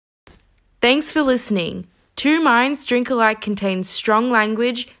Thanks for listening. Two Minds Drink Alike contains strong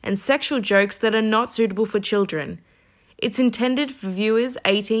language and sexual jokes that are not suitable for children. It's intended for viewers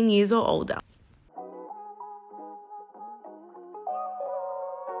 18 years or older.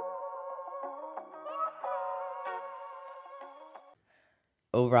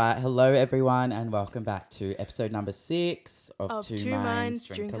 All right, hello everyone, and welcome back to episode number 6 of Two Minds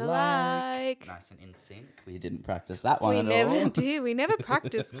Drink Alike. Nice and in sync. We didn't practice that one We at never all. do. We never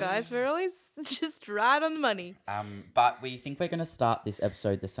practice, guys. We're always just right on the money. But we think we're going to start this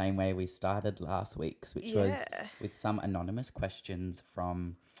episode the same way we started last week's, which was with some anonymous questions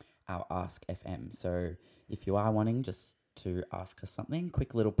from our Ask FM. So if you are wanting just to ask us something,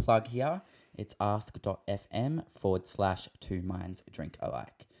 quick little plug here. It's ask.fm/Two Minds Drink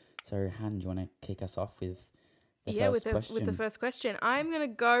Alike. So, Han, do you want to kick us off with the first question? With the first question. I'm going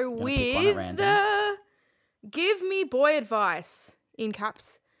to go with the give me boy advice in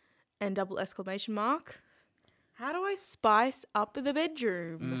caps and double exclamation mark. How do I spice up the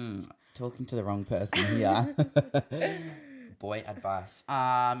bedroom? Talking to the wrong person here. Boy advice. It's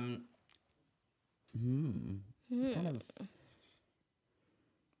kind of...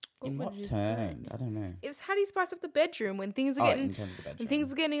 In what terms? I don't know. It's how do you spice up the bedroom when things are getting in terms of the bedroom. when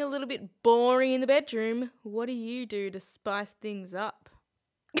things are getting a little bit boring in the bedroom? What do you do to spice things up?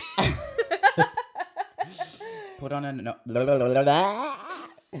 Put on a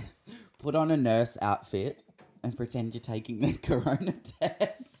nurse outfit and pretend you're taking the corona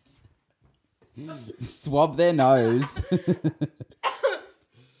test. Swab their nose.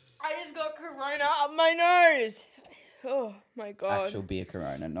 I just got corona up my nose. Oh my god. Actual beer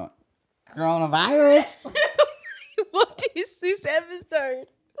corona, not coronavirus. What is this episode?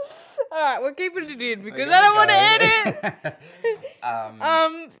 Alright, we're keeping it in because I don't want to edit.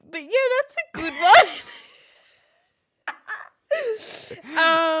 But yeah, that's a good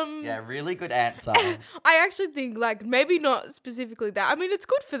one. Yeah, really good answer. I actually think maybe not specifically that. I mean, it's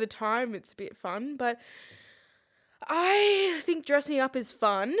good for the time. It's a bit fun, but I think dressing up is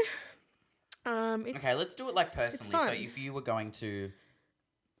fun. Okay, let's do it personally. So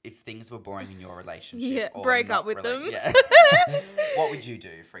if things were boring in your relationship, or break up with them. Yeah. What would you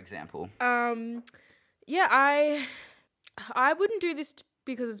do, for example? I wouldn't do this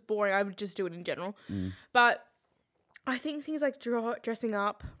because it's boring. I would just do it in general. But I think things like dressing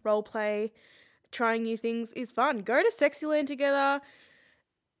up, role play, trying new things is fun. Go to Sexyland together.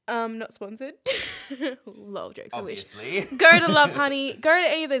 Not sponsored. Lol jokes. Obviously. I wish. Go to Love Honey. Go to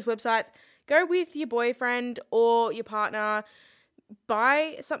any of those websites. Go with your boyfriend or your partner.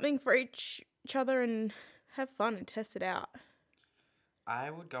 Buy something for each other and have fun and test it out. I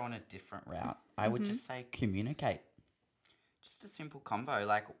would go on a different route. I would just say communicate. Just a simple combo.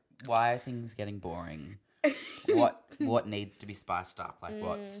 Why are things getting boring? What needs to be spiced up?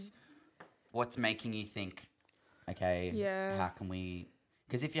 What's making you think, okay, how can we...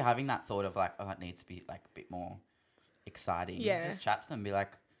 Because if you're having that thought of it needs to be a bit more exciting, just chat to them, be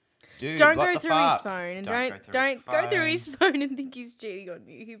like, dude, don't what go the through fuck? his phone and don't go through his phone and think he's cheating on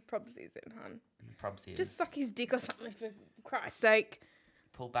you. He probably isn't, hun. He probably is. Just suck his dick or something for Christ's sake.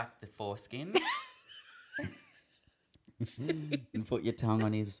 Pull back the foreskin and put your tongue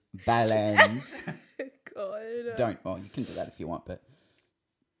on his bellend. God. Don't. Well, you can do that if you want, but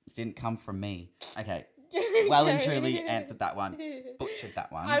it didn't come from me. Okay. Well and truly answered that one. Butchered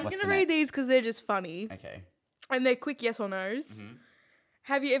that one. I'm going to read these because they're just funny. Okay. And they're quick yes or no's.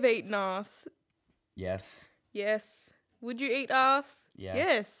 Have you ever eaten ass? Yes. Yes. Would you eat ass?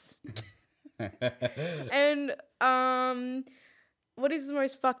 Yes. And what is the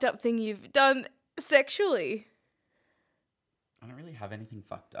most fucked up thing you've done sexually? I don't really have anything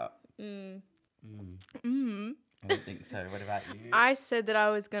fucked up. I don't think so. What about you? I said that I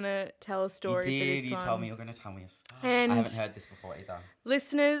was going to tell a story for this You one. told me you were going to tell me a story. And I haven't heard this before either.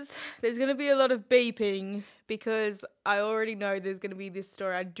 Listeners, there's going to be a lot of beeping because I already know there's going to be this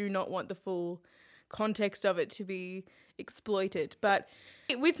story. I do not want the full context of it to be exploited. But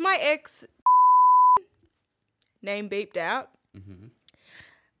with my ex, name beeped out,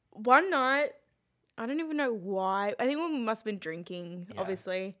 one night, I don't even know why. I think we must have been drinking,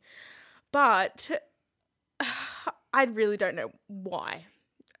 obviously. But I really don't know why.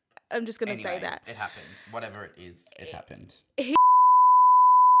 I'm just going to say that. It happened. Whatever it is, it happened.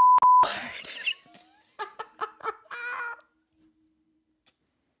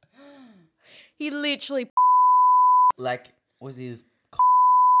 He literally... Was his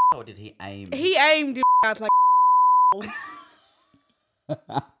or did he aim? He aimed his out like...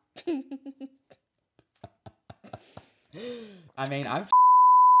 I mean, I've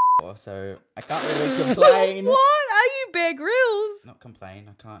so I can't really complain. What? Are you Bear Grylls? Not complain.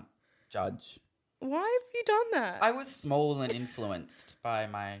 I can't. judge. Why have you done that? I was small and influenced by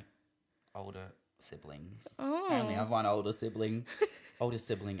my older siblings. Oh. I only have one older sibling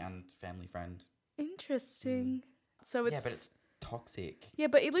and family friend. Interesting. So it's... Yeah, but it's toxic. Yeah,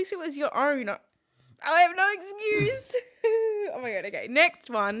 but at least it was your own. I have no excuse. Oh my god, okay. Next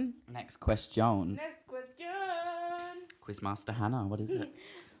one. Next question. Next question. Quizmaster Hannah, what is it?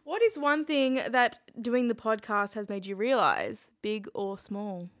 What is one thing that doing the podcast has made you realise, big or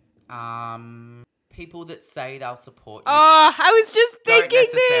small? People that say they'll support you Oh, I was just don't thinking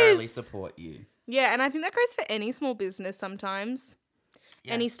necessarily this. support you. Yeah, and I think that goes for any small business sometimes.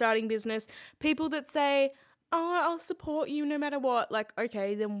 Yeah. Any starting business. People that say, oh, I'll support you no matter what. Like,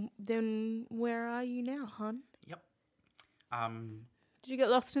 okay, then where are you now, hon? Yep. Did you get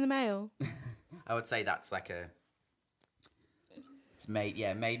lost in the mail? I would say that's like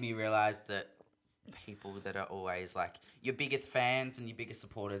made me realise that people that are always like your biggest fans and your biggest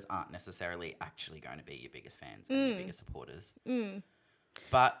supporters aren't necessarily actually going to be your biggest fans and your biggest supporters.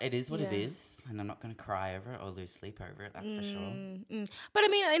 But it is what it is, and I'm not going to cry over it or lose sleep over it, that's for sure. But I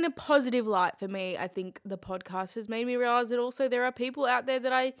mean, in a positive light for me, I think the podcast has made me realise that also there are people out there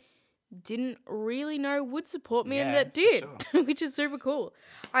that I didn't really know would support me and that did, which is super cool.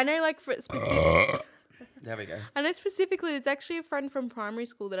 I know, like, for specific... There we go. I know specifically it's actually a friend from primary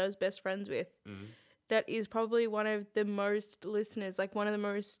school that I was best friends with that is probably one of the most listeners, like one of the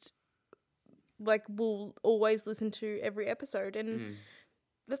most, like, will always listen to every episode, and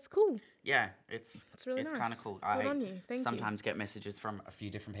that's cool. Yeah, it's really nice. Kind of cool. Good on you. Thank you. Sometimes get messages from a few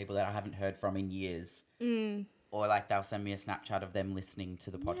different people that I haven't heard from in years. Or like they'll send me a Snapchat of them listening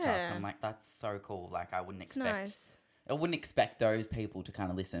to the podcast. Yeah. I'm like, that's so cool. Like I wouldn't It's expect nice. I wouldn't expect those people to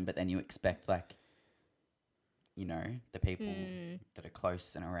kind of listen, but then you expect, like, you know, the people that are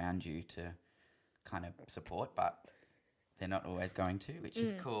close and around you to kind of support, but they're not always going to, which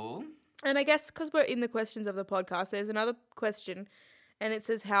is cool. And I guess because we're in the questions of the podcast, there's another question, and it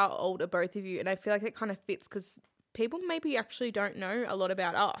says, how old are both of you? And I feel like it kind of fits because people maybe actually don't know a lot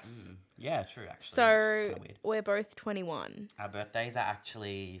about us. Yeah, true, actually. So we're both 21. Our birthdays are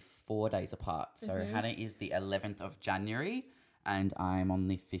actually 4 days apart. So Hannah is the 11th of January and I'm on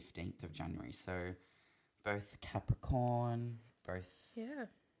the 15th of January. So both Capricorn, both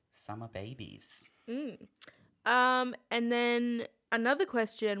summer babies. And then another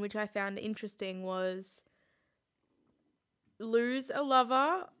question which I found interesting was, lose a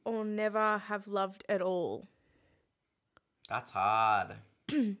lover or never have loved at all? That's hard.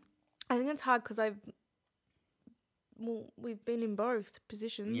 I think it's hard because we've been in both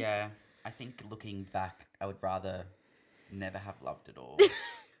positions. Yeah, I think looking back, I would rather never have loved at all.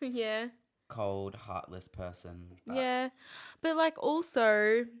 Yeah. Cold, heartless person. Yeah. But, like,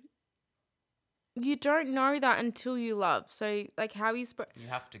 also, you don't know that until you love. So, like, how you... You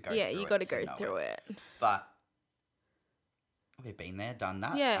have to go through it. Yeah, you got to go through it. But we've been there, done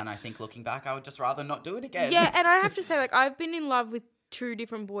that. Yeah. And I think looking back, I would just rather not do it again. Yeah, and I have to say, like, I've been in love with 2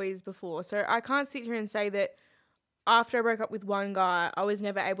 different boys before. So I can't sit here and say that after I broke up with one guy, I was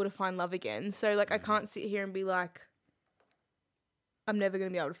never able to find love again. So, like, I can't sit here and be like, I'm never going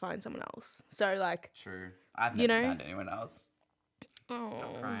to be able to find someone else. So, like... True. I've never found anyone else. Oh.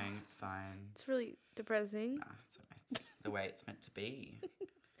 Not crying. It's fine. It's really depressing. Nah, it's the way it's meant to be.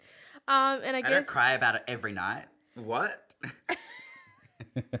 And I guess... don't cry about it every night. What?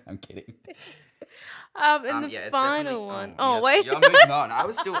 I'm kidding. And the final one. Oh, wait. You're moving on.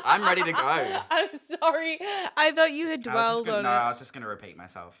 I'm ready to go. I'm sorry. I thought you had dwelled on it. No, I was just going to repeat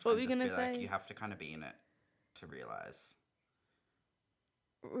myself. What were you going to say? Like, you have to kind of be in it to realise.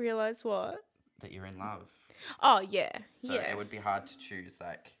 Realise what? That you're in love. Oh, yeah. So it would be hard to choose,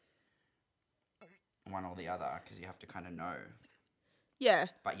 like, one or the other because you have to kind of know. Yeah.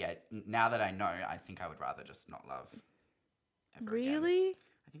 But yeah, now that I know, I think I would rather just not love ever Really? again.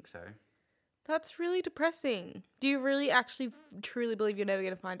 I think so. That's really depressing. Do you really actually truly believe you're never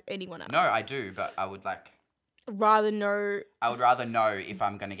going to find anyone else? No, I do, but I would rather know. I would rather know if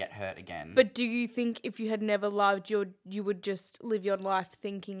I'm going to get hurt again. But do you think if you had never loved, you would just live your life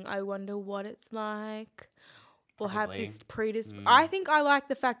thinking, I wonder what it's like? Or have this I think I like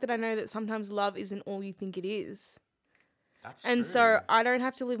the fact that I know that sometimes love isn't all you think it is. That's and true. So I don't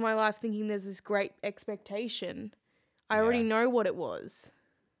have to live my life thinking there's this great expectation. I already know what it was.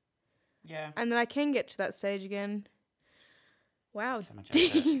 Yeah. And then I can get to that stage again. Wow. So much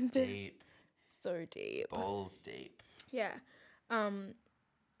deep. Deep. So deep. Balls deep. Yeah. Do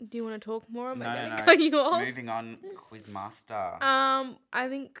you want to talk more? Am I going to No. cut you off? Moving on, Quizmaster. I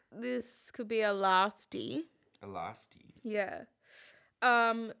think this could be a lasty. A lasty. Yeah.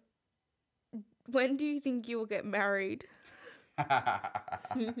 When do you think you will get married?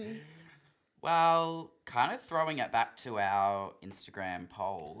 Well, kind of throwing it back to our Instagram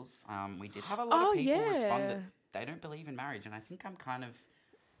polls, we did have a lot of people respond that they don't believe in marriage, and I think I'm kind of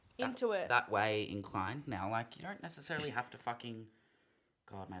into it. that way inclined now. Like, you don't necessarily have to fucking...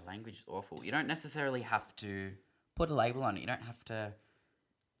 God, my language is awful. You don't necessarily have to put a label on it. You don't have to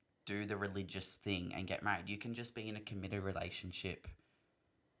do the religious thing and get married. You can just be in a committed relationship,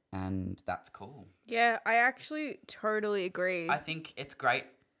 and that's cool. Yeah, I actually totally agree. I think it's great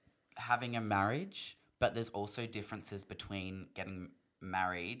having a marriage, but there's also differences between getting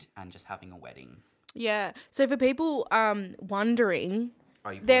married and just having a wedding. Yeah. So for people wondering, Oh,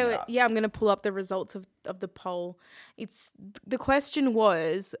 you pulling it up? I'm going to pull up the results of the poll. The question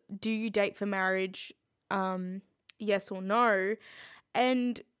was, do you date for marriage? Yes or no?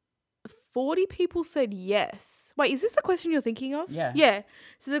 And 40 people said yes. Wait, is this the question you're thinking of? Yeah. Yeah.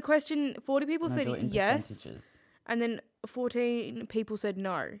 So the question, 40 people And I said do it in yes. percentages. And then 14 people said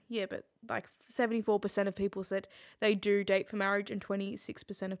no. Yeah, but like 74% of people said they do date for marriage and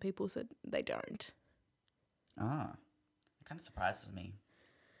 26% of people said they don't. Ah, it kind of surprises me.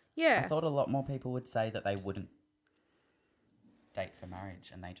 Yeah. I thought a lot more people would say that they wouldn't date for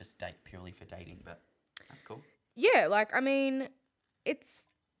marriage and they just date purely for dating, but that's cool. Yeah, like, I mean, it's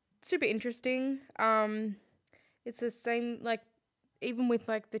super interesting. It's the same, like, even with,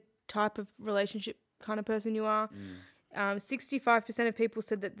 like, the type of relationship kind of person you are. 65% of people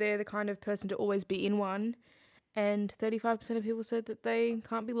said that they're the kind of person to always be in one, and 35% of people said that they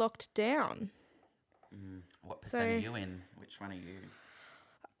can't be locked down. What percent are you in? Which one are you?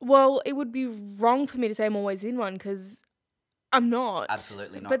 Well, it would be wrong for me to say I'm always in one because I'm not.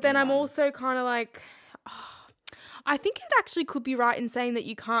 Absolutely not. But then in I'm one. also kind of like, I think it actually could be right in saying that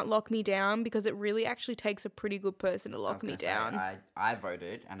you can't lock me down because it really actually takes a pretty good person to lock me down. I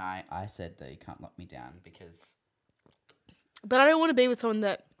voted and I said that you can't lock me down because... But I don't want to be with someone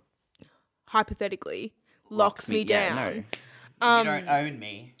that hypothetically locks me down. Yeah, no. You don't own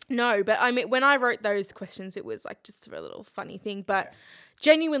me. No, but I mean, when I wrote those questions, it was like just a little funny thing. But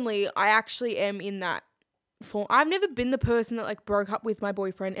genuinely, I actually am in that form. I've never been the person that like broke up with my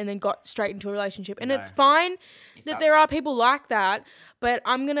boyfriend and then got straight into a relationship. And it's fine that there are people like that, but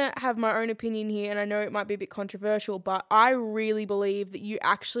I'm going to have my own opinion here. And I know it might be a bit controversial, but I really believe that you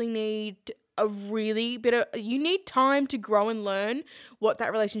actually need you need time to grow and learn what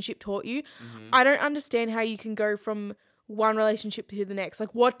that relationship taught you. I don't understand how you can go from one relationship to the next.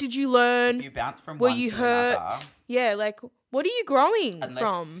 Like, what did you learn? If you bounce from Were one you to hurt? another... Yeah, like, what are you growing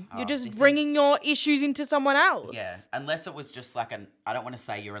from? You're just bringing your issues into someone else. Yeah, unless it was just like I don't want to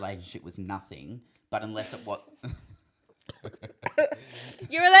say your relationship was nothing, but unless it was...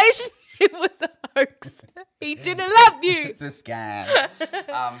 Your relationship was a hoax. He didn't love you. It's a scam.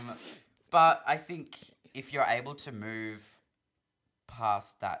 But I think if you're able to move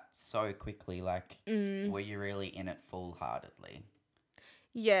past that so quickly, like, were you really in it full-heartedly?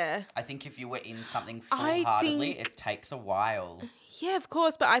 Yeah. I think if you were in something full-heartedly, it takes a while. Yeah, of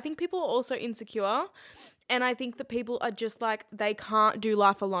course. But I think people are also insecure. And I think that people are just like, they can't do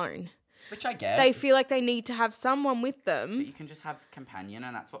life alone. Which I get. They feel like they need to have someone with them. But you can just have a companion,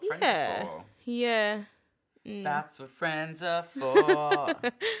 and that's what friends are for. Yeah. That's what friends are for.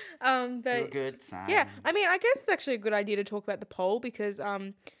 But Feel good times. yeah, I mean, I guess it's actually a good idea to talk about the poll because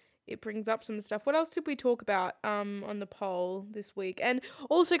it brings up some stuff. What else did we talk about on the poll this week? And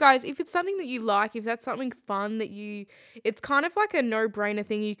also, guys, if it's something that you like, if that's something fun that it's kind of like a no-brainer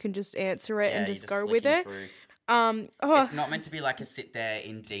thing. You can just answer it and just go with it. Through. It's not meant to be like a sit there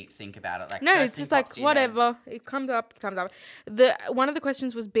in deep think about it. Like, no, it's just like whatever. It comes up. One of the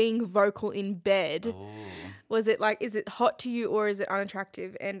questions was being vocal in bed. Ooh. Was it like, is it hot to you or is it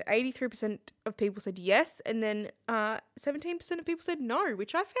unattractive? And 83% of people said yes, and then 17% of people said no,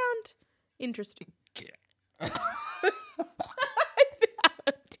 which I found interesting.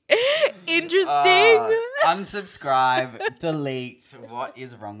 Interesting. Unsubscribe, delete. What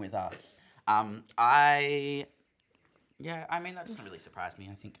is wrong with us? I mean, that doesn't really surprise me.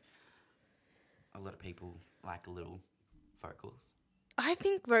 I think a lot of people like little vocals. I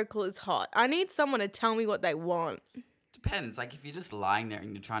think vocal is hot. I need someone to tell me what they want. Depends. Like, if you're just lying there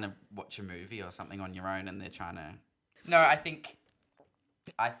and you're trying to watch a movie or something on your own and they're trying to... No, I think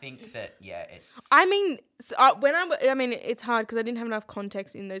that, yeah, it's... I mean, it's hard because I didn't have enough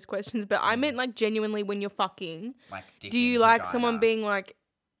context in those questions, but I meant, like, genuinely when you're fucking... Like, dick do you in like vagina, someone being like,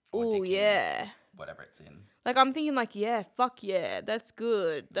 or oh, dick in yeah. whatever it's in. Like, I'm thinking, like, yeah, fuck yeah, that's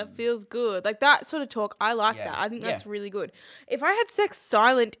good. That feels good. Like, that sort of talk, I like that. I think that's really good. If I had sex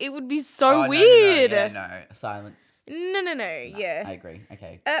silent, it would be so weird. No. Silence. No, yeah. I agree.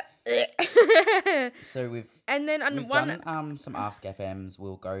 Okay. So we've and then done some Ask FMs.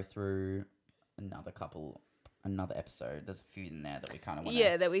 We'll go through another episode. There's a few in there that we kind of want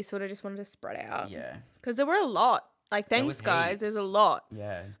Yeah, that we sort of just wanted to spread out. Yeah. Because there were a lot. Like, thanks, guys. There's a heaps. lot.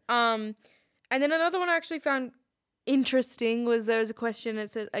 Yeah. And then another one I actually found interesting was there was a question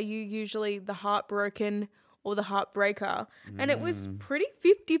that said, are you usually the heartbroken or the heartbreaker? And it was pretty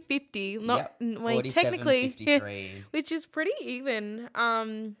 50-50. Not technically 53. which is pretty even.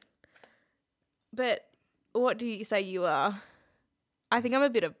 But what do you say you are? I think I'm a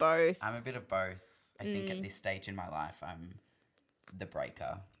bit of both. I'm a bit of both. I think at this stage in my life, I'm the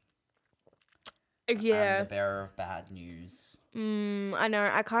breaker. Yeah. I'm the bearer of bad news. I know.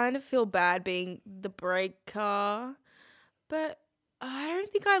 I kind of feel bad being the breaker, but I don't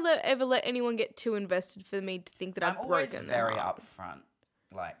think I ever let anyone get too invested for me to think that I've broken their very heart. upfront,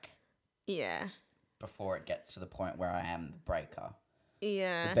 like Yeah. before it gets to the point where I am the breaker.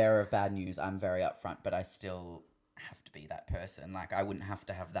 Yeah. The bearer of bad news, I'm very upfront, but I still have to be that person. Like, I wouldn't have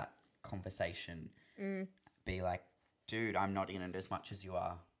to have that conversation. Be like, dude, I'm not in it as much as you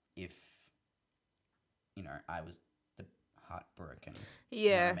are if, you know, I was the heartbroken. Yeah. You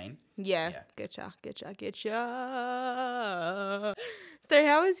know what I mean? Yeah. Getcha. So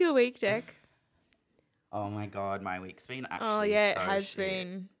how was your week, Jack? Oh my God, my week's been actually it so has shit.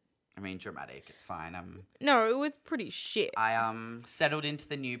 been. I mean, dramatic. It's fine. No, it was pretty shit. I settled into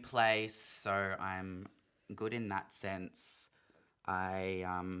the new place, so I'm good in that sense. I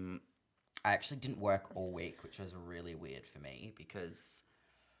actually didn't work all week, which was really weird for me because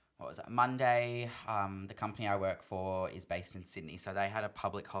what was it? Monday, the company I work for is based in Sydney, so they had a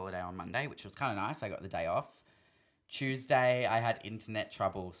public holiday on Monday, which was kind of nice. I got the day off. Tuesday, I had internet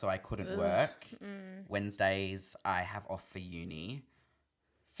trouble, so I couldn't work. Wednesdays, I have off for uni.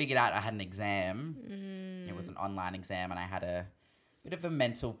 Figured out I had an exam. It was an online exam, and I had a bit of a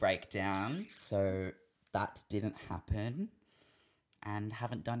mental breakdown, so that didn't happen. And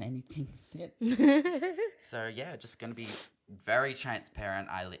haven't done anything since. So, yeah, just going to be very transparent.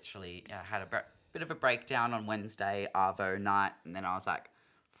 I literally had a bit of a breakdown on Wednesday, Arvo night, and then I was like,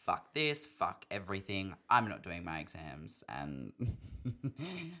 fuck this, fuck everything. I'm not doing my exams. And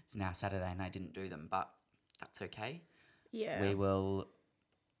it's now Saturday and I didn't do them, but that's okay. Yeah. We will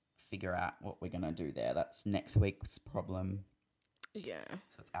figure out what we're going to do there. That's next week's problem. Yeah.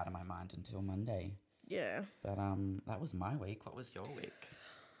 So it's out of my mind until Monday. Yeah. But that was my week. What was your week?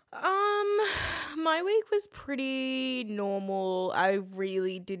 My week was pretty normal. I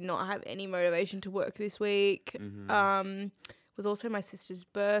really did not have any motivation to work this week. It was also my sister's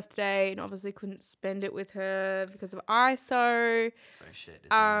birthday, and obviously couldn't spend it with her because of ISO. So shit,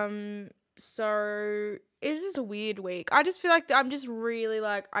 isn't it? So it's just a weird week. I just feel like I'm just really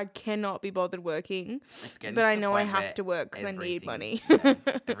like I cannot be bothered working, but I know I have to work because I need money. Yeah,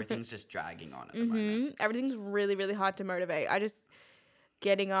 everything's just dragging on at the moment. Everything's really, really hard to motivate. I just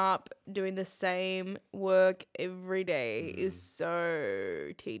getting up, doing the same work every day is so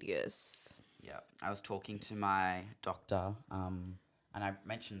tedious. Yeah, I was talking to my doctor, and I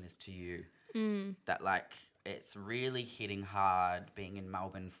mentioned this to you, that like it's really hitting hard being in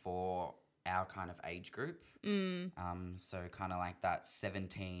Melbourne for our kind of age group. So kind of like that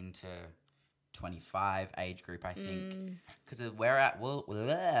 17 to 25 age group, I think, because we're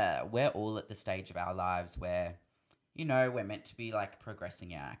all at the stage of our lives where, you know, we're meant to be like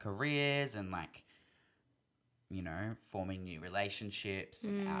progressing our careers and like, you know, forming new relationships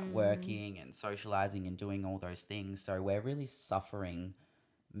and out working and socializing and doing all those things. So we're really suffering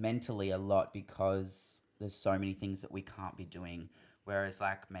mentally a lot because there's so many things that we can't be doing. Whereas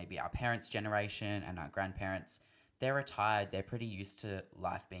like maybe our parents' generation and our grandparents, they're retired. They're pretty used to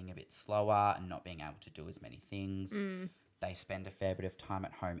life being a bit slower and not being able to do as many things. They spend a fair bit of time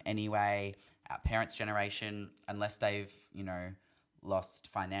at home anyway. Our parents' generation, unless they've, you know, lost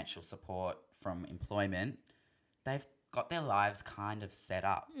financial support from employment, they've got their lives kind of set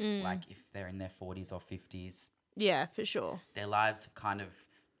up. Like if they're in their 40s or 50s. Yeah, for sure. Their lives have kind of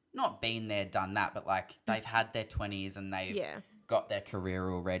not been there, done that, but like they've had their 20s and they've got their career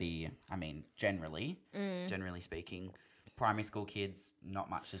already. I mean, generally speaking. Primary school kids, not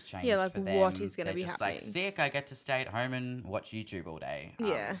much has changed for them. What is going to be just happening? like, sick, I get to stay at home and watch YouTube all day.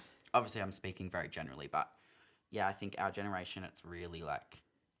 Yeah. Obviously, I'm speaking very generally, but yeah, I think our generation, it's really like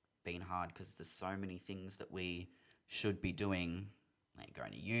been hard because there's so many things that we should be doing, like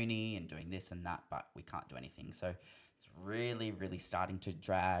going to uni and doing this and that, but we can't do anything. So it's really, really starting to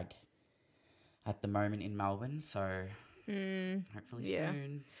drag at the moment in Melbourne. So hopefully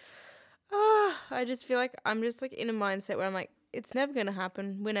soon. I just feel like I'm just like in a mindset where I'm like, it's never going to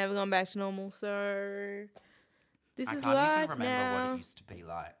happen. We're never going back to normal. So this is life now. I can't even remember what it used to be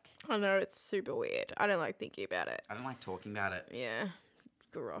like. I know, it's super weird. I don't like thinking about it. I don't like talking about it. Yeah.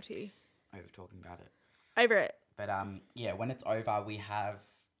 Grotty. over talking about it. Over it. But yeah, when it's over, we have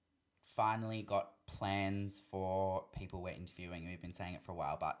finally got plans for people we're interviewing. We've been saying it for a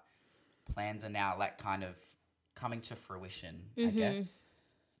while, but plans are now like kind of coming to fruition, I guess.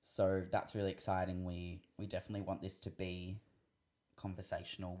 So that's really exciting. We definitely want this to be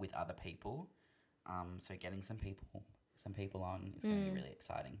conversational with other people. So getting some people on is going to be really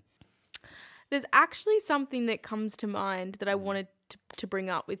exciting. There's actually something that comes to mind that I wanted to bring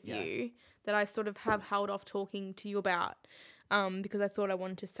up with you that I sort of have held off talking to you about because I thought I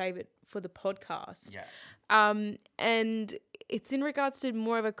wanted to save it for the podcast. Yeah. And it's in regards to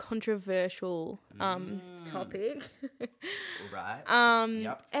more of a controversial topic. Right.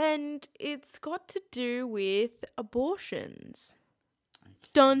 Yep. And it's got to do with abortions.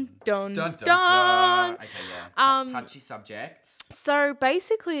 Dun, dun, dun, dun. Okay, yeah. Touchy subject. So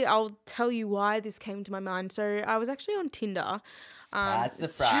basically, I'll tell you why this came to my mind. So I was actually on Tinder.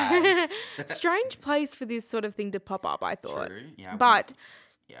 Surprise. Strange place for this sort of thing to pop up, I thought. True. Yeah. But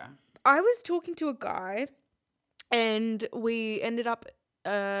yeah. I was talking to a guy and we ended up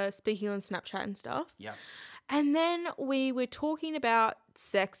speaking on Snapchat and stuff. Yeah. And then we were talking about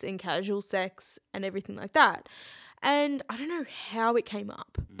sex and casual sex and everything like that. And I don't know how it came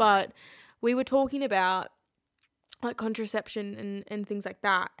up, but we were talking about like contraception and things like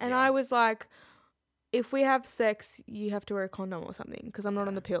that. And I was like, if we have sex, you have to wear a condom or something because I'm not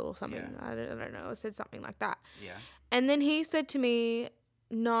on the pill or something. Yeah. I don't know. I said something like that. Yeah. And then he said to me,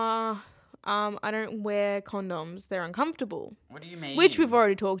 nah, I don't wear condoms. They're uncomfortable. What do you mean? Which we've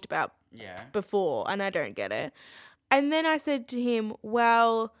already talked about before, and I don't get it. And then I said to him,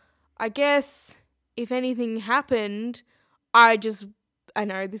 well, I guess if anything happened, I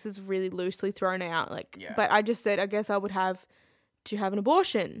know this is really loosely thrown out, but I just said, I guess I would have to have an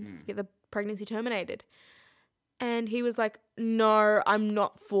abortion, get the pregnancy terminated. And he was like, no, I'm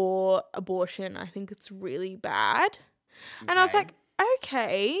not for abortion. I think it's really bad. Okay. And I was like,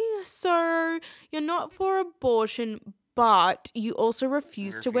 okay, so you're not for abortion, but you also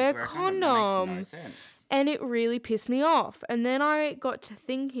refuse to wear a condom. That makes no sense. And it really pissed me off. And then I got to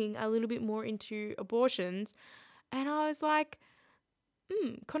thinking a little bit more into abortions and I was like,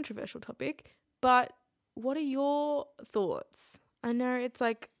 controversial topic, but what are your thoughts? I know it's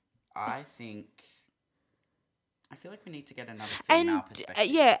like... I feel like we need to get another female perspective.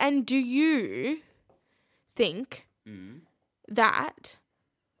 Yeah, and do you think that,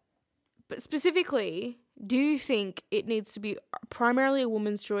 but specifically, do you think it needs to be primarily a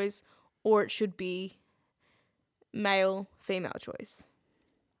woman's choice or it should be male, female choice?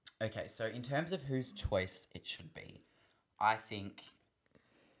 Okay, so in terms of whose choice it should be, I think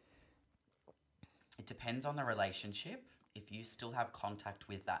it depends on the relationship. If you still have contact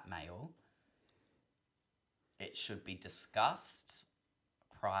with that male, it should be discussed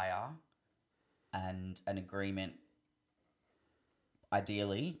prior and an agreement.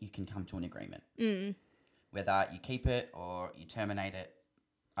 Ideally, you can come to an agreement. Whether you keep it or you terminate it.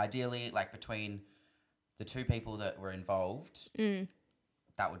 Ideally, like between the two people that were involved,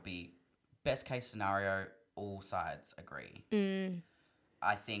 that would be best case scenario, all sides agree.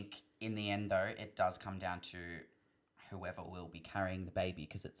 I think in the end, though, it does come down to whoever will be carrying the baby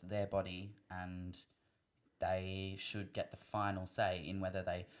because it's their body and they should get the final say in whether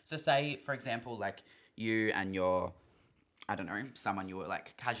they... So say, for example, like you and your, I don't know, someone you were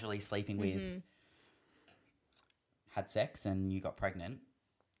like casually sleeping with had sex and you got pregnant.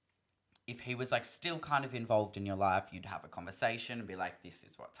 If he was like still kind of involved in your life, you'd have a conversation and be like, this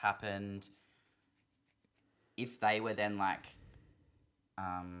is what's happened. If they were then like,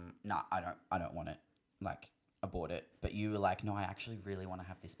 no, I don't want it, like abort it. But you were like, no, I actually really want to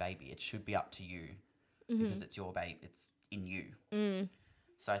have this baby. It should be up to you because it's your baby. It's in you.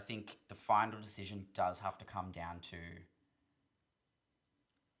 So I think the final decision does have to come down to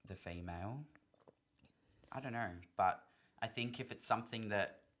the female. I don't know, but I think if it's something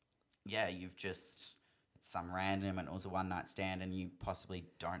that, you've just, it's some random and it was a one night stand and you possibly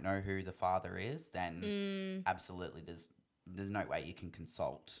don't know who the father is, then absolutely there's no way you can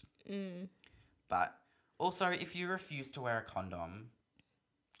consult. But also, if you refuse to wear a condom,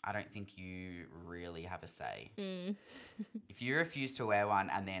 I don't think you really have a say. If you refuse to wear one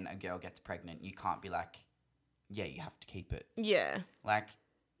and then a girl gets pregnant, you can't be like, yeah, you have to keep it. Yeah. Like,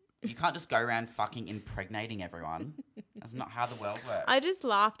 you can't just go around fucking impregnating everyone. That's not how the world works. I just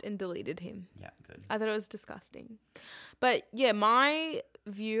laughed and deleted him. Yeah, good. I thought it was disgusting. But yeah, my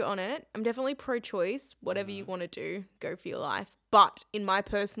view on it, I'm definitely pro-choice. Whatever you want to do, go for your life. But in my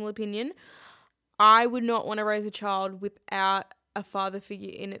personal opinion, I would not want to raise a child without a father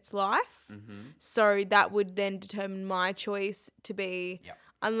figure in its life. So that would then determine my choice to be,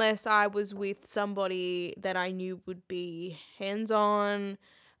 unless I was with somebody that I knew would be hands-on,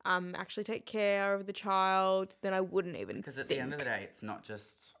 actually take care of the child, then I wouldn't even Because at the end of the day, it's not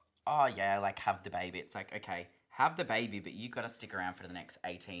just, oh, yeah, like, have the baby. It's like, okay, have the baby, but you got to stick around for the next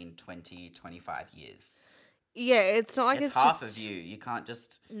 18, 20, 25 years. Yeah, it's not like It's it's half just... of you. You can't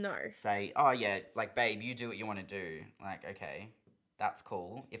just No. say, oh, yeah, like, babe, you do what you want to do. Like, okay, that's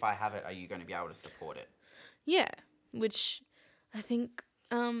cool. If I have it, are you going to be able to support it? Yeah, which I think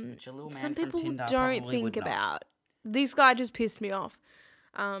Which a little man some from people Tinder don't probably think would not. about. This guy just pissed me off.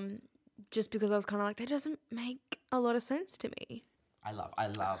 Just because I was kind of like, that doesn't make a lot of sense to me. I love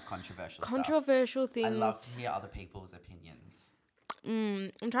controversial stuff. Controversial things. I love to hear other people's opinions.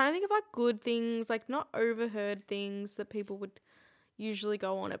 I'm trying to think of like good things, like not overheard things that people would usually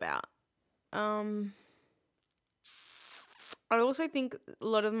go on about. I also think a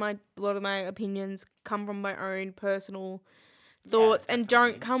lot of my opinions come from my own personal thoughts and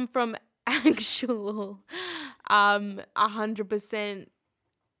don't come from actual 100%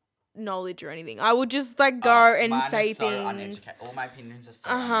 knowledge or anything. I would just like go and say things. All my opinions are so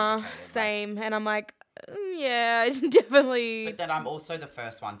uneducated. Same. And I'm like, yeah, definitely. But then I'm also the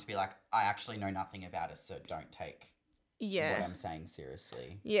first one to be like, I actually know nothing about it, so don't take what I'm saying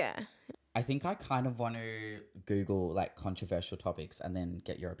seriously. Yeah. I think I kind of want to Google like controversial topics and then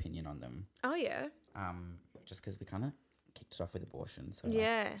get your opinion on them. Oh yeah. Just because we kind of kicked it off with abortion. So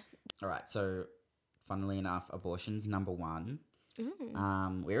yeah. All right. So, funnily enough, abortion's number one.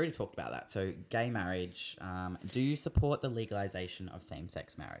 We already talked about that. So, gay marriage. Do you support the legalization of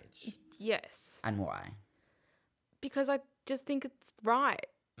same-sex marriage? Yes. And why? Because I just think it's right.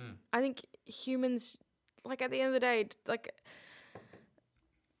 I think humans, like at the end of the day, like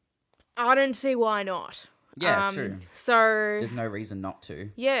I don't see why not. Yeah, true. So there's no reason not to.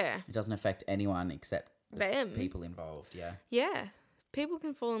 Yeah. It doesn't affect anyone except them. People involved. Yeah. Yeah. People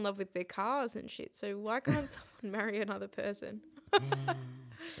can fall in love with their cars and shit. So why can't someone marry another person?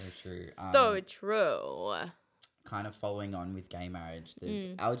 So true. So true. Kind of following on with gay marriage, there's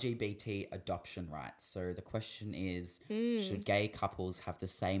LGBT adoption rights. So the question is, should gay couples have the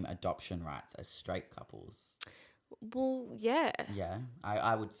same adoption rights as straight couples? Well, yeah. Yeah,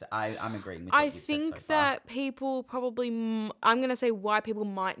 I would say, I'm agreeing with what you've said so far. I think that people probably, I'm going to say why people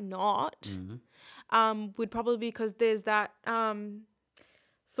might not, would probably be because there's that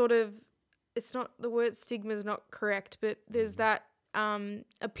sort of, it's not, the word stigma is not correct, but there's that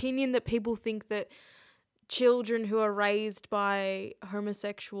opinion that people think that children who are raised by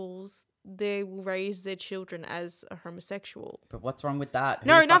homosexuals, they will raise their children as a homosexual. But what's wrong with that?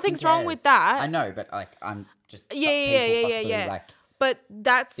 No, nothing's wrong with that. I know, but like I'm just yeah. Like, but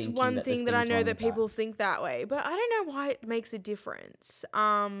that's one that thing that I know that people think that way. But I don't know why it makes a difference.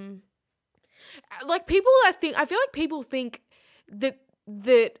 Like people, I feel like people think that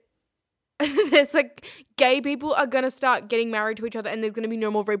there's like gay people are gonna start getting married to each other and there's gonna be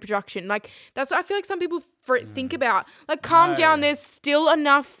no more reproduction. Like that's what I feel like some people think about. Like calm down. There's still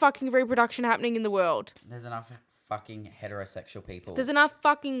enough fucking reproduction happening in the world. There's enough fucking heterosexual people. There's enough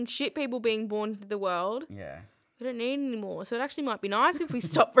fucking shit people being born into the world. Yeah. We don't need any more. So it actually might be nice if we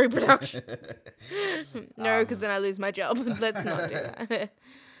stop reproduction. No, because then I lose my job. Let's not do that.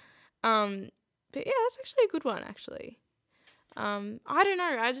 But yeah, that's actually a good one. Actually. I don't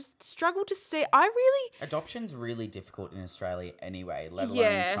know. I just struggle to see. Adoption's really difficult in Australia anyway, let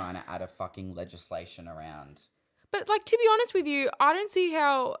alone trying to add a fucking legislation around. But like, to be honest with you, I don't see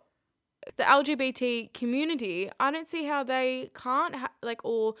how the LGBT community, I don't see how they can't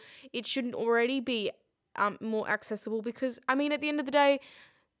or it shouldn't already be more accessible because, I mean, at the end of the day,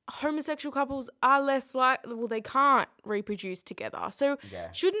 homosexual couples are less they can't reproduce together. So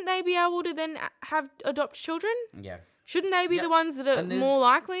shouldn't they be able to then adopt children? Yeah. Shouldn't they be the ones that are more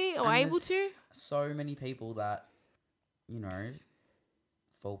likely or able to? So many people that,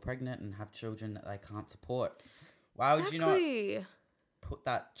 fall pregnant and have children that they can't support. Why would you not put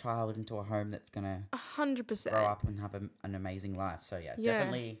that child into a home that's going to 100% grow up and have an amazing life? So,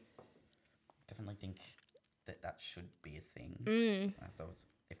 definitely think that should be a thing. So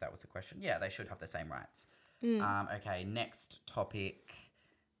if that was the question. Yeah, they should have the same rights. Okay, next topic.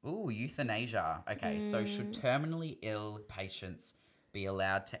 Ooh, euthanasia. Okay, so should terminally ill patients be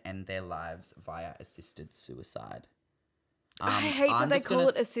allowed to end their lives via assisted suicide? I hate that they call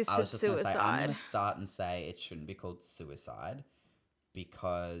it assisted suicide. I'm going to start and say it shouldn't be called suicide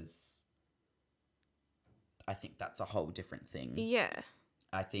because I think that's a whole different thing. Yeah.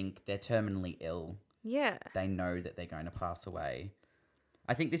 I think they're terminally ill. Yeah. They know that they're going to pass away.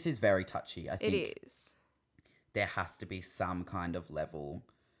 I think this is very touchy. I think it is. There has to be some kind of level,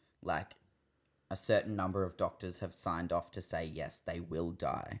 like a certain number of doctors have signed off to say, yes, they will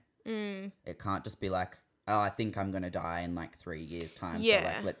die. It can't just be like, oh, I think I'm going to die in like 3 years' time. So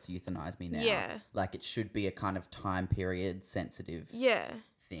like, let's euthanize me now. Yeah. Like it should be a kind of time period sensitive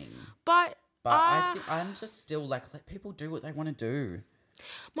thing. But I'm just still like, let people do what they want to do.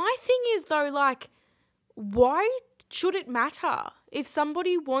 My thing is though, like, why should it matter? If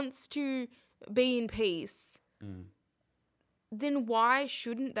somebody wants to be in peace, then why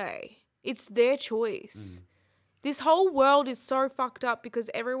shouldn't they? It's their choice. This whole world is so fucked up because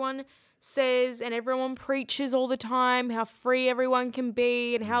everyone says and everyone preaches all the time how free everyone can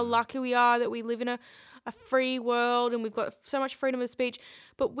be and how lucky we are that we live in a free world and we've got so much freedom of speech.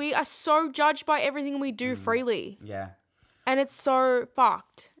 But we are so judged by everything we do freely. Yeah. And it's so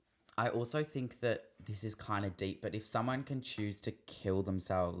fucked. I also think that this is kind of deep, but if someone can choose to kill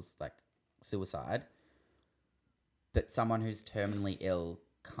themselves, like suicide, but someone who's terminally ill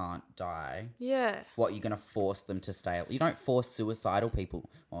can't die. Yeah. What, you're going to force them to stay? You don't force suicidal people.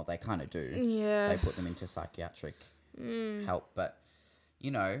 Well, they kind of do. Yeah. They put them into psychiatric help. But,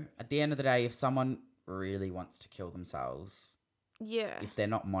 you know, at the end of the day, if someone really wants to kill themselves, if they're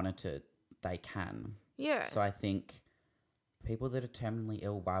not monitored, they can. Yeah. So I think people that are terminally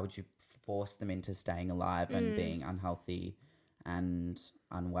ill, why would you force them into staying alive and being unhealthy and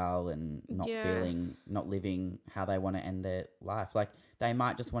unwell and not feeling, not living how they want to end their life? Like, they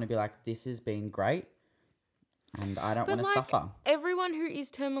might just want to be like, this has been great and I don't want to suffer. Everyone who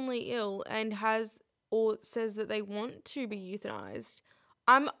is terminally ill and has or says that they want to be euthanized,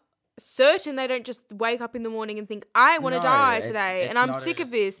 I'm certain they don't just wake up in the morning and think, I want to die today and I'm sick of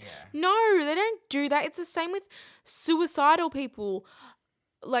this. Yeah. No, they don't do that. It's the same with suicidal people.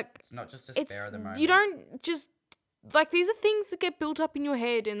 Like, it's not just a spare of the moment. You don't just, like, these are things that get built up in your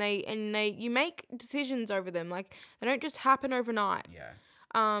head and you make decisions over them. Like, they don't just happen overnight. Yeah.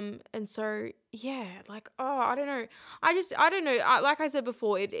 And so, yeah, like, I don't know. I don't know. Like I said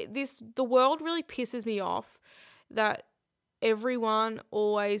before, the world really pisses me off that everyone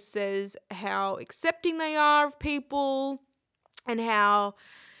always says how accepting they are of people and how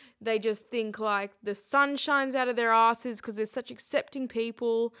they just think like the sun shines out of their asses because they're such accepting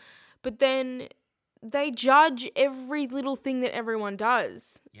people. But then they judge every little thing that everyone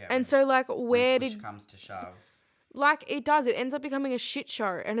does. Yeah, and so, like, when push comes to shove. Like, it does. It ends up becoming a shit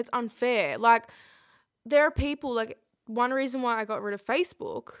show and it's unfair. Like, there are people, like, one reason why I got rid of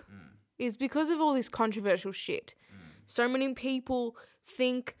Facebook is because of all this controversial shit. So many people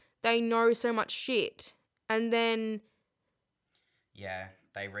think they know so much shit and then... Yeah,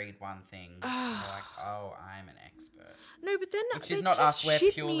 they read one thing and they're like, oh, I'm an expert. No, but then... Which is not us. We're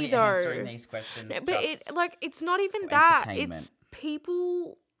purely answering these questions. No, but it's not even that. It's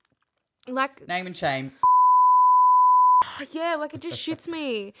people... Like... Name and shame. Yeah, like, it just shits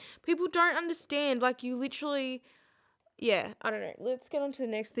me. People don't understand. Like, you literally... Yeah, I don't know. Let's get on to the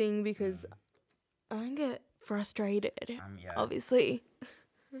next thing because I get frustrated, obviously.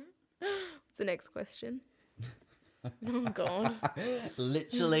 What's the next question? Oh, God.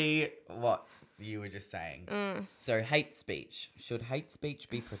 Literally what you were just saying. So, hate speech. Should hate speech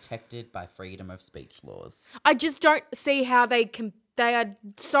be protected by freedom of speech laws? I just don't see how they can... They are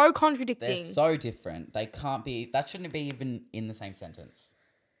so contradicting. They're so different. They can't be... That shouldn't be even in the same sentence.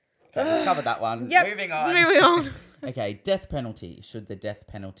 Okay, we've covered that one. Yep, moving on. Okay, death penalty. Should the death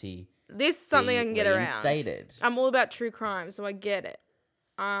penalty This is something I can get reinstated? I'm all about true crime, so I get it.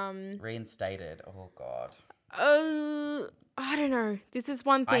 Reinstated. Oh, God. I don't know. This is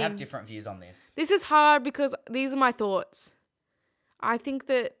one thing. I have different views on this. This is hard because these are my thoughts. I think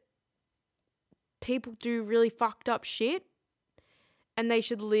that people do really fucked up shit and they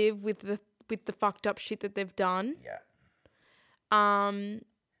should live with the fucked up shit that they've done. Yeah.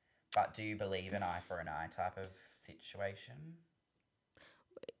 But do you believe an eye for an eye type of situation?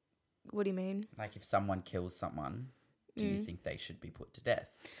 What do you mean? Like, if someone kills someone, do you think they should be put to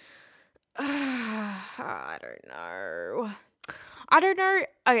death? I don't know.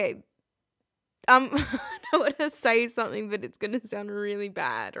 Okay. I don't want to say something, but it's going to sound really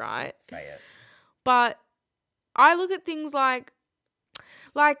bad, right? Say it. But I look at things like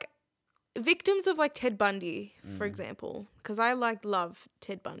victims of like Ted Bundy, for example, because I love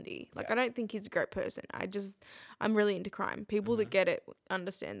Ted Bundy. Like, I don't think he's a great person. I'm really into crime. People that get it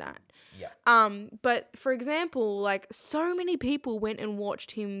understand that. Yeah. But for example, like, so many people went and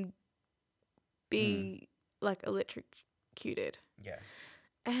watched him be like electrocuted. Yeah.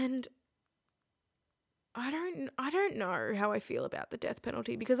 And I don't know how I feel about the death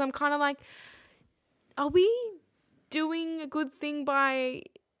penalty because I'm kind of like, are we doing a good thing by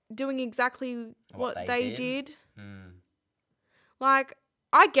doing exactly what they did? Like,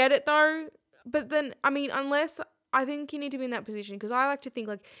 I get it though. But then, I mean, unless I think you need to be in that position, because I like to think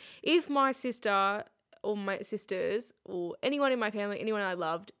like if my sister or my sisters or anyone in my family, anyone I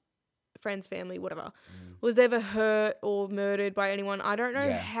loved, friends, family, whatever, was ever hurt or murdered by anyone, I don't know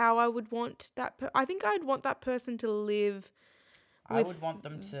Yeah. how I would want that. I think I'd want that person to live. I would want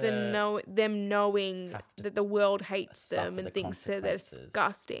them to them knowing have to that the world hates them suffer and the thinks that they're consequences.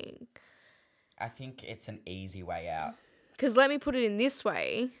 disgusting. I think it's an easy way out. Because let me put it in this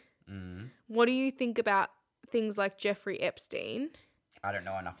way. What do you think about things like Jeffrey Epstein? I don't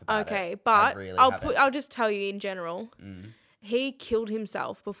know enough about it. Okay, but really I'll just tell you in general. He killed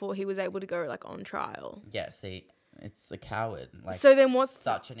himself before he was able to go like on trial. Yeah, see, it's a coward. Like, so then what's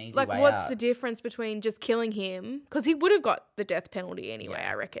such an easy like way what's out. the difference between just killing him, because he would have got the death penalty anyway,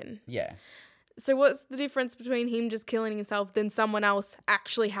 Yeah. I reckon. Yeah. So what's the difference between him just killing himself than someone else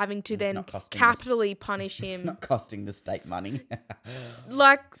actually having to then not costing capitally punish him? It's not costing the state money.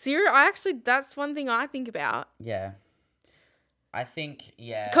 Like, seriously, that's one thing I think about. Yeah. I think,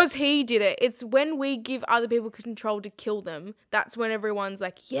 yeah. Because he did it. It's when we give other people control to kill them, that's when everyone's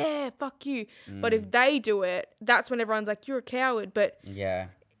like, yeah, fuck you. But if they do it, that's when everyone's like, you're a coward. But Yeah.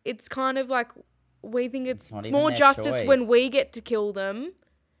 it's kind of like we think it's not even more their justice choice. when we get to kill them,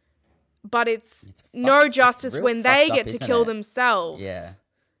 but it's no fucked- it's justice real when they fucked get up, to isn't kill it? themselves. Yeah.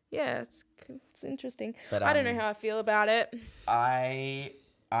 Yeah, it's interesting. But, I don't know how I feel about it. I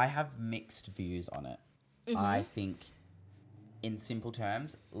have mixed views on it. I think, in simple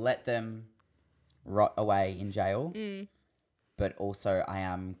terms, let them rot away in jail. But also, I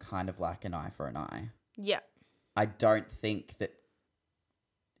am kind of like an eye for an eye. Yeah. I don't think that...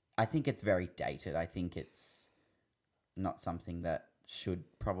 I think it's very dated. I think it's not something that should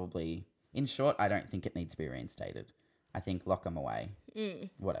probably... In short, I don't think it needs to be reinstated. I think lock them away.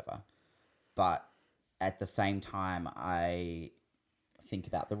 Whatever. But at the same time, I think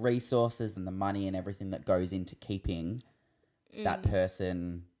about the resources and the money and everything that goes into keeping that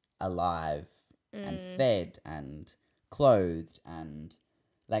person alive and fed and clothed and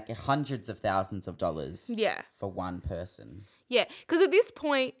like hundreds of thousands of dollars for one person. Yeah, because at this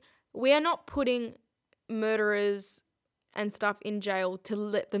point, we are not putting murderers and stuff in jail to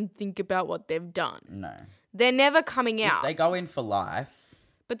let them think about what they've done. No. They're never coming out. If they go in for life...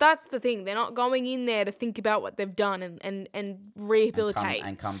 But that's the thing. They're not going in there to think about what they've done and rehabilitate.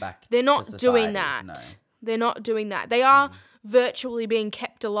 And come back They're not to society. doing that. No. They're not doing that. They are virtually being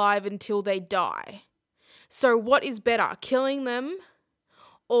kept alive until they die. So what is better, killing them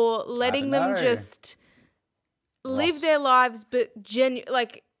or letting them know. just live their lives, but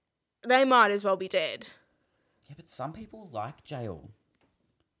like they might as well be dead. Yeah, but some people like jail,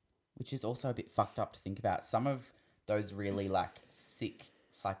 which is also a bit fucked up to think about. Some of those really like sick,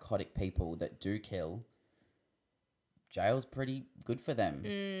 psychotic people that do kill, jail's pretty good for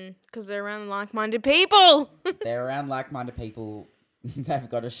them. Because they're around like-minded people. They're around like-minded people. They've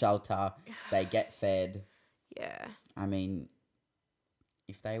got a shelter. They get fed. Yeah. I mean,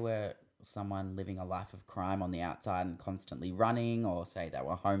 if they were someone living a life of crime on the outside and constantly running, or say they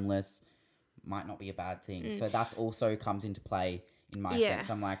were homeless, might not be a bad thing. So that's also comes into play in my sense.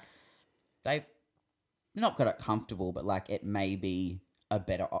 I'm like, they've not got it comfortable, but like it may be a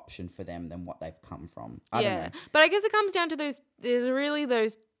better option for them than what they've come from. I don't know. But I guess it comes down to there's really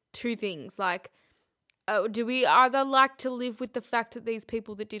those two things. Like, do we either like to live with the fact that these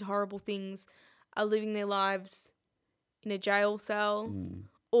people that did horrible things are living their lives in a jail cell,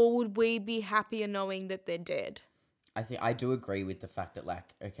 or would we be happier knowing that they're dead? I think I do agree with the fact that,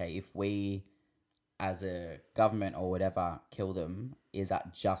 like, okay, if we as a government or whatever kill them, is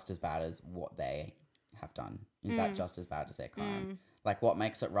that just as bad as what they have done? Is that just as bad as their crime? Like, what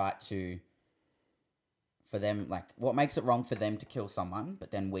makes it right for them, like, what makes it wrong for them to kill someone,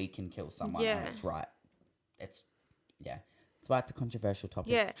 but then we can kill someone and it's right? That's why it's a controversial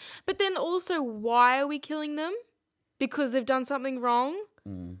topic. Yeah. But then also, why are we killing them? Because they've done something wrong?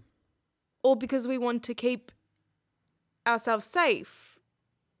 Or because we want to keep ourselves safe?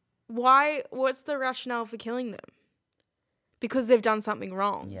 Why? What's the rationale for killing them? Because they've done something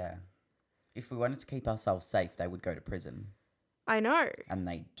wrong. Yeah. If we wanted to keep ourselves safe, they would go to prison. I know. And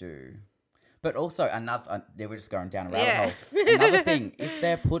they do. But also they were just going down a rabbit hole. Another thing, if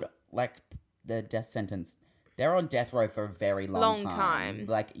they're put, like, the death sentence, they're on death row for a very long time.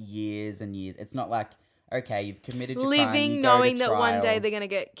 Like, years and years. It's not like, okay, you've committed your crime, living you go knowing to that one trial, day they're going to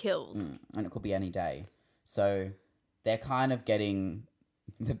get killed. and it could be any day. So they're kind of getting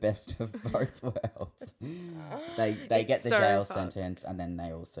the best of both worlds. They get the so jail fucked. sentence, and then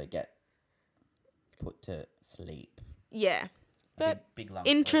they also get put to sleep. Yeah. But Big lump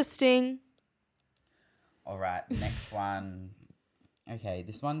sleep. interesting. All right, next one. Okay,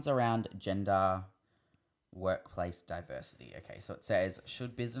 this one's around gender workplace diversity. Okay, so it says,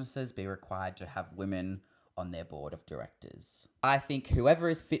 should businesses be required to have women on their board of directors? I think whoever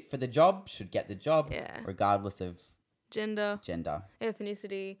is fit for the job should get the job, Yeah. regardless of Gender, gender.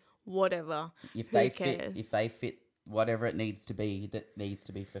 ethnicity, whatever. If Who they cares? fit whatever it needs to be that needs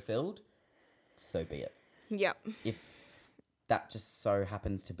to be fulfilled, so be it. Yep. If that just so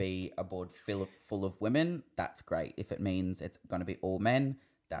happens to be a board full of women, that's great. If it means it's going to be all men,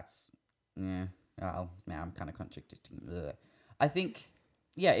 that's now I'm kind of contradicting. Ugh. I think,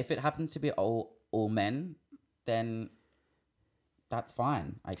 yeah, if it happens to be all men, then that's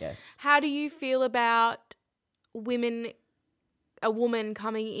fine, I guess. How do you feel about a woman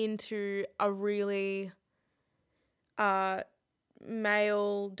coming into a really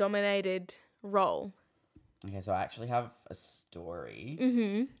male-dominated role? Okay, so I actually have a story.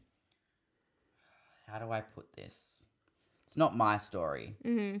 Mm-hmm. How do I put this? It's not my story.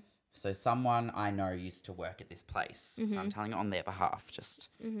 Mm-hmm. So someone I know used to work at this place. So I'm telling it on their behalf. Just,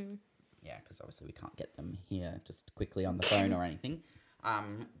 yeah, because obviously we can't get them here just quickly on the phone or anything.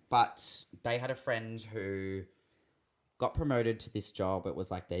 But they had a friend who got promoted to this job. It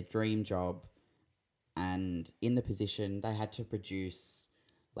was like their dream job. And in the position, they had to produce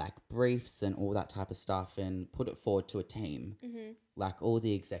like briefs and all that type of stuff and put it forward to a team. Like all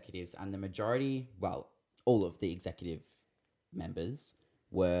the executives and the majority, well, all of the executive members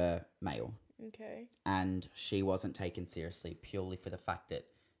were male. Okay. And she wasn't taken seriously purely for the fact that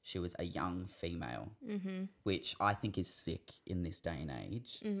she was a young female, which I think is sick in this day and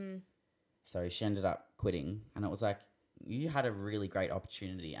age. So she ended up quitting, and it was like, you had a really great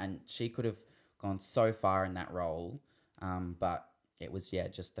opportunity, and she could have gone so far in that role, but it was, yeah,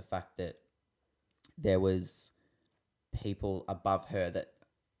 just the fact that there was people above her that,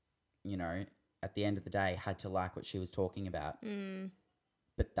 you know, at the end of the day had to like what she was talking about.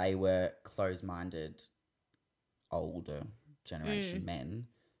 But they were close-minded, older generation men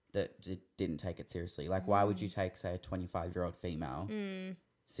that didn't take it seriously. Like, why would you take, say, a 25-year-old female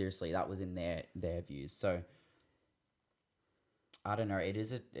seriously? That was in their views. So, I don't know. It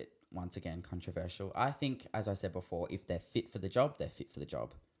is, once again, controversial. I think, as I said before, if they're fit for the job, they're fit for the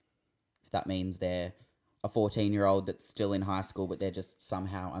job. If that means they're a 14-year-old that's still in high school but they're just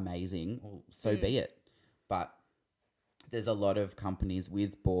somehow amazing, well, so be it. But there's a lot of companies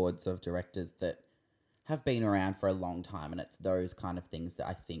with boards of directors that have been around for a long time, and it's those kind of things that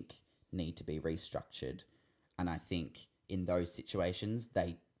I think need to be restructured. And I think in those situations,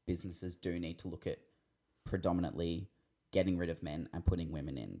 businesses do need to look at predominantly getting rid of men and putting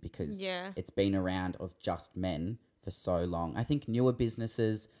women in, because it's been around of just men for so long. I think newer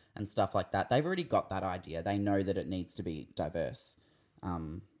businesses and stuff like that, they've already got that idea. They know that it needs to be diverse.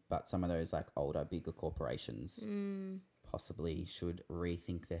 But some of those like older, bigger corporations possibly should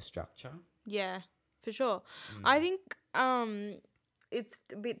rethink their structure. Yeah, for sure. I think it's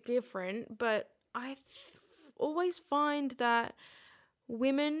a bit different, but I always find that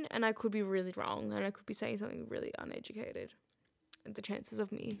women, and I could be really wrong, and I could be saying something really uneducated. The chances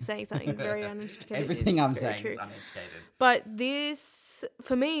of me saying something very uneducated. Everything I'm very saying true. is uneducated. But this,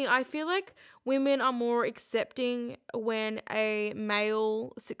 for me, I feel like women are more accepting when a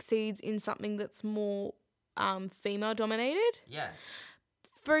male succeeds in something that's more female dominated. Yeah.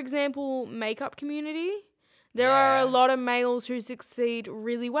 For example, makeup community. There are a lot of males who succeed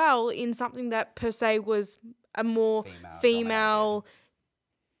really well in something that per se was a more female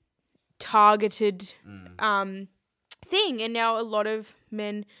targeted thing, and now a lot of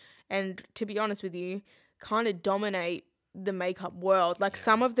men, and to be honest with you, kind of dominate the makeup world. Like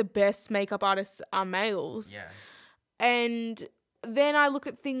some of the best makeup artists are males. Yeah. And then I look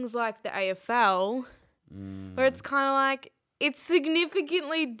at things like the AFL, where it's kind of like it's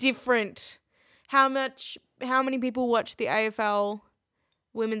significantly different how many people watch the AFL,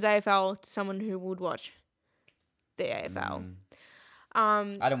 women's AFL, to someone who would watch the AFL.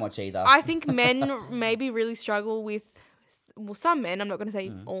 I don't watch either. I think men maybe really struggle with, well, some men, I'm not going to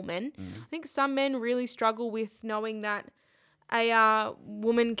say all men. I think some men really struggle with knowing that a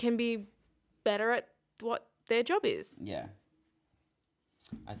woman can be better at what their job is. Yeah.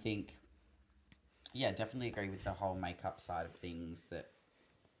 I think, definitely agree with the whole makeup side of things,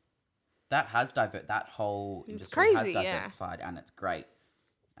 that whole industry has diversified, and it's great.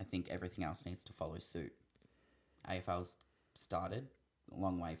 I think everything else needs to follow suit. AFL's started a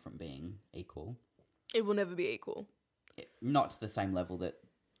long way from being equal. It will never be equal. Not to the same level that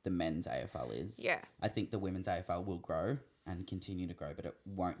the men's AFL is. Yeah. I think the women's AFL will grow and continue to grow, but it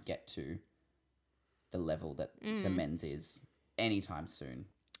won't get to the level that the men's is anytime soon.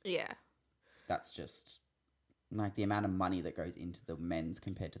 Yeah. That's just like the amount of money that goes into the men's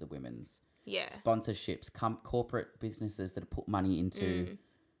compared to the women's. Yeah. Sponsorships, corporate businesses that have put money into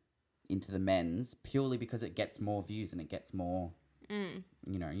the men's purely because it gets more views and it gets more,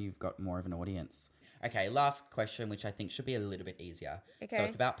 you've got more of an audience. Okay, last question, which I think should be a little bit easier. Okay. So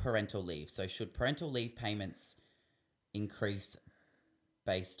it's about parental leave. So should parental leave payments increase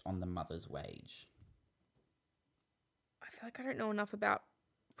based on the mother's wage? I feel like I don't know enough about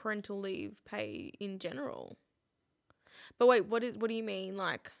parental leave pay in general. But wait, what do you mean?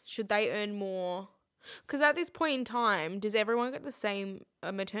 Like, should they earn more? Because at this point in time, does everyone get the same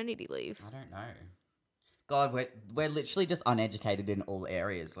maternity leave? I don't know. God, we're literally just uneducated in all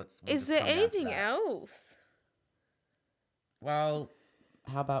areas. Is there anything else? Well,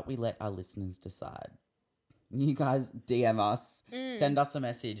 how about we let our listeners decide? You guys DM us, send us a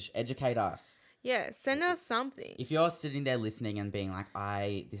message, educate us. Yeah, send us something. If you're sitting there listening and being like,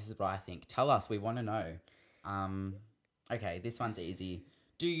 this is what I think, tell us. We want to know. Okay, this one's easy.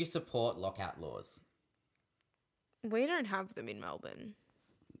 Do you support lockout laws? We don't have them in Melbourne.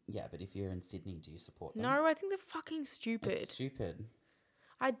 Yeah, but if you're in Sydney, do you support them? No, I think they're fucking stupid. It's stupid.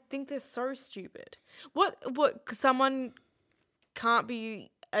 I think they're so stupid. What, someone can't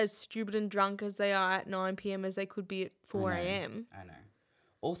be as stupid and drunk as they are at 9 p.m. as they could be at 4 a.m. I know.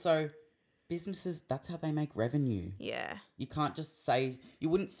 Also, businesses, that's how they make revenue. Yeah. You can't just say, you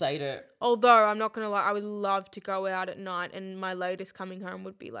wouldn't say to... Although, I'm not going to lie, I would love to go out at night and my latest coming home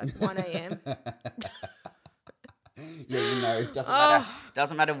would be like 1 a.m. Yeah, it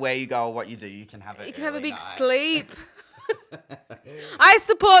doesn't matter where you go or what you do, you can have it. You can have a big sleep. I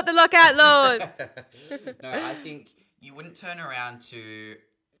support the lockout laws. No, I think you wouldn't turn around to,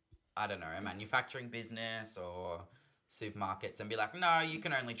 I don't know, a manufacturing business or supermarkets and be like, no, you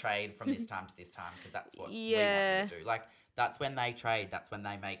can only trade from this time to this time because that's what we want you to do. Like, that's when they trade. That's when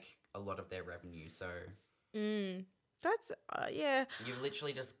they make a lot of their revenue. So that's, yeah. You've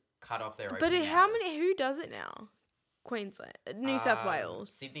literally just cut off their opening hours. Who does it now? Queensland, New South Wales.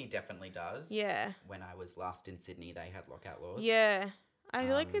 Sydney definitely does. Yeah. When I was last in Sydney, they had lockout laws. Yeah. I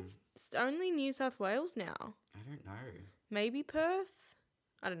feel like it's only New South Wales now. I don't know. Maybe Perth?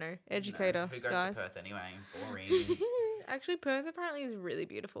 I don't know. Educate us, guys. Who goes to Perth anyway? Boring. Actually, Perth apparently is really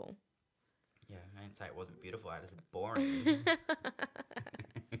beautiful. Yeah, I didn't say it wasn't beautiful. I just said boring.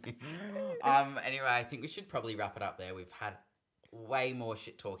 Anyway, I think we should probably wrap it up there. We've had way more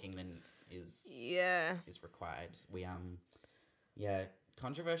shit talking than is required. We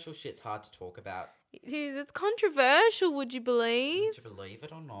controversial shit's hard to talk about. It is. It's controversial. Would you believe? Would you believe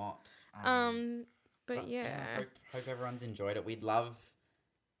it or not? But yeah. Hope everyone's enjoyed it. We'd love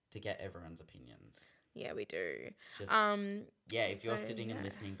to get everyone's opinions. Yeah, we do. Just if you're sitting and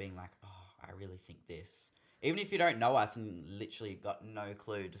listening, being like, oh, I really think this. Even if you don't know us and literally got no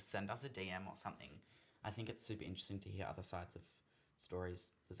clue, just send us a DM or something. I think it's super interesting to hear other sides of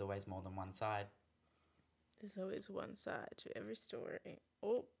stories. There's always more than one side. There's always one side to every story.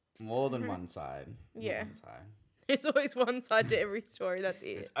 Oh, more than one side. Yeah. One side. There's always one side to every story. That's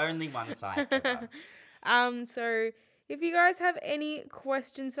it. There's only one side ever. So if you guys have any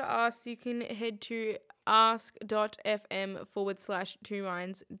questions for us, you can head to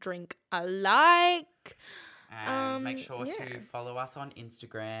ask.fm/2mindsdrinkalike. And make sure to follow us on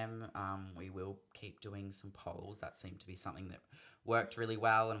Instagram. We will keep doing some polls. That seemed to be something that worked really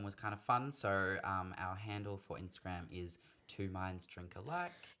well and was kind of fun. So our handle for Instagram is 2mindsdrinkalike.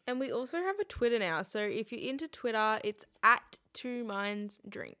 And we also have a Twitter now. So if you're into Twitter, it's at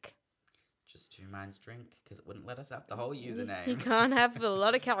 2mindsdrink. Just 2mindsdrink, because it wouldn't let us have the whole username. You can't have a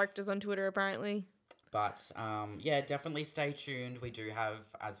lot of characters on Twitter, apparently. But definitely stay tuned. We do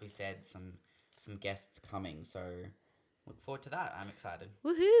have, as we said, some guests coming, so look forward to that. I'm excited.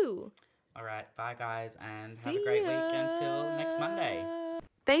 Woohoo! All right, bye guys, and have a great week until next Monday.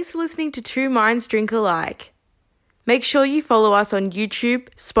 Thanks for listening to Two Minds Drink Alike. Make sure you follow us on YouTube,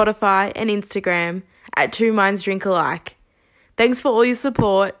 Spotify, and Instagram at Two Minds Drink Alike. Thanks for all your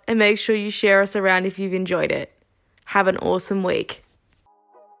support, and make sure you share us around if you've enjoyed it. Have an awesome week.